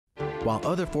While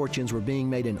other fortunes were being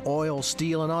made in oil,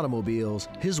 steel, and automobiles,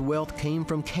 his wealth came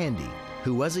from candy.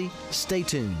 Who was he? Stay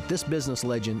tuned. This business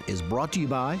legend is brought to you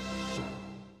by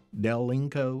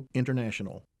Lingco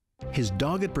International. His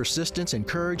dogged persistence and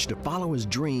courage to follow his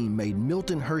dream made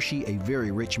Milton Hershey a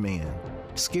very rich man.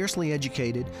 Scarcely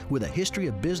educated, with a history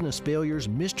of business failures,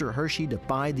 Mr. Hershey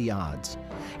defied the odds.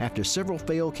 After several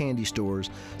failed candy stores,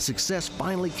 success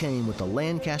finally came with the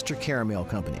Lancaster Caramel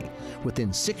Company.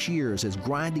 Within 6 years, his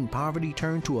grinding poverty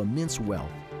turned to immense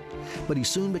wealth. But he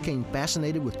soon became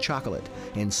fascinated with chocolate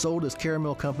and sold his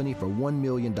caramel company for $1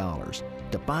 million.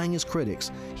 Defying his critics,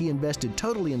 he invested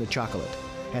totally into chocolate.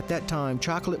 At that time,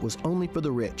 chocolate was only for the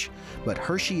rich, but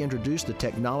Hershey introduced the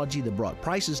technology that brought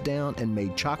prices down and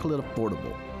made chocolate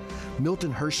affordable.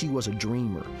 Milton Hershey was a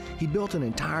dreamer. He built an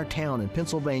entire town in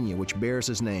Pennsylvania which bears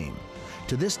his name.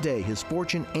 To this day, his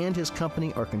fortune and his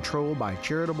company are controlled by a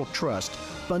charitable trust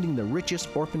funding the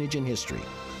richest orphanage in history.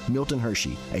 Milton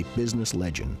Hershey, a business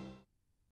legend.